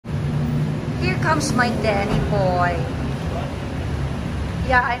Here comes my Danny boy.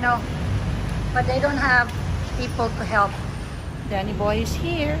 Yeah, I know. But they don't have people to help. Danny boy is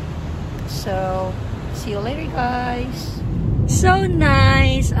here. So, see you later, guys. So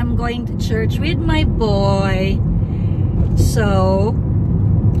nice. I'm going to church with my boy. So,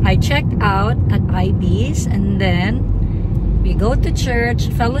 I checked out at IB's and then we go to church,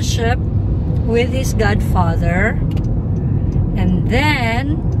 fellowship with his godfather. And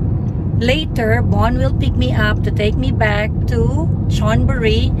then, later, Bon will pick me up to take me back to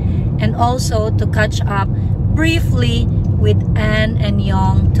Chonburi and also to catch up briefly with Anne and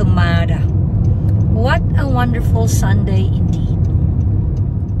Yong Tumada. What a wonderful Sunday indeed.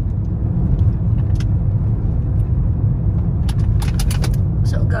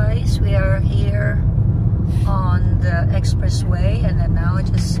 So guys, we are here on the expressway and then now it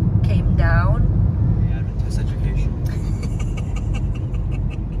just came down. Adventist education.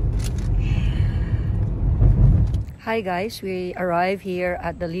 Hi guys, we arrive here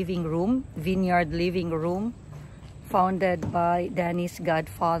at the living room, Vineyard Living Room, founded by Danny's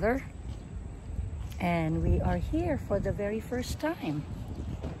godfather. And we are here for the very first time.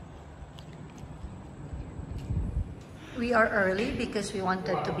 We are early because we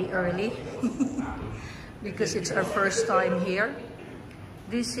wanted to be early because it's our first time here.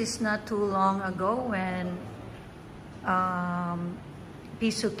 This is not too long ago when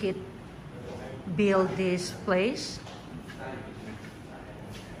Pisukit built this place.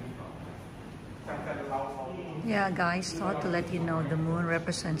 Yeah guys, thought to let you know the moon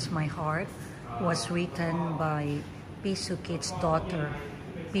represents my heart. Was written by Pisukit's daughter,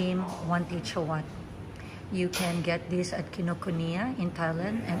 Pim Wantichawat. You can get this at Kinokuniya in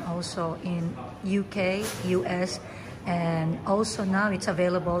Thailand and also in UK, US, and also now it's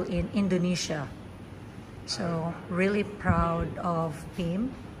available in Indonesia. So really proud of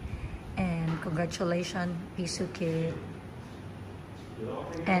Pim and congratulations Pisukit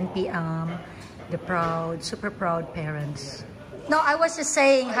and Piam, the proud, super proud parents. No, I was just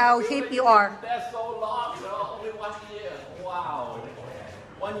saying how hip you are. That's so long, bro. Only 1 year. Wow.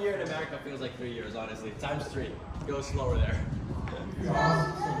 1 year in America feels like 3 years, honestly. Times 3. Go slower there.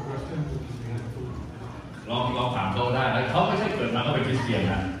 ลองถามเขาได้แล้วเขาไม่ใช่เกิดมาเขาเป็นคริสเตียน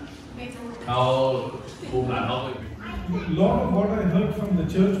นะเขาภูมิหลังเขา A lot of what I heard from the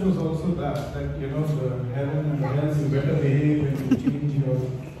church was also that you know the heaven and the hell you better behave when you change your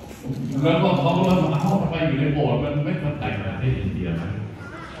แล้วก็เขาก็ว่าเอ้าทำไมอยู่ในโบสถ์มันไม่เหมือนแต่งประเทศอินเดียนะ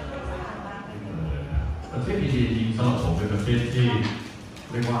ประเทศอินเดียจริงสำหรับผมเป็นประเทศที่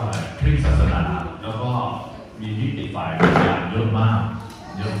เรียกว่าอะไรคริสต์ศาสนาแล้วก็มีนิติฝ่ายบางอย่างเยอะมาก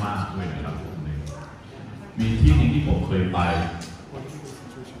ด้วยนะครับผมมีที่นึงที่ผมเคยไป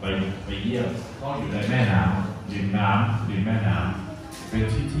เยี่ยมก็อยู่ในแม่น้ำริมแม่น้ำเป็น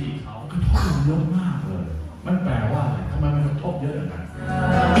ที่เขากระทบเยอะมากเลยมันแปลว่าอะไรทำไมมันกระทบเยอะอย่างนั้น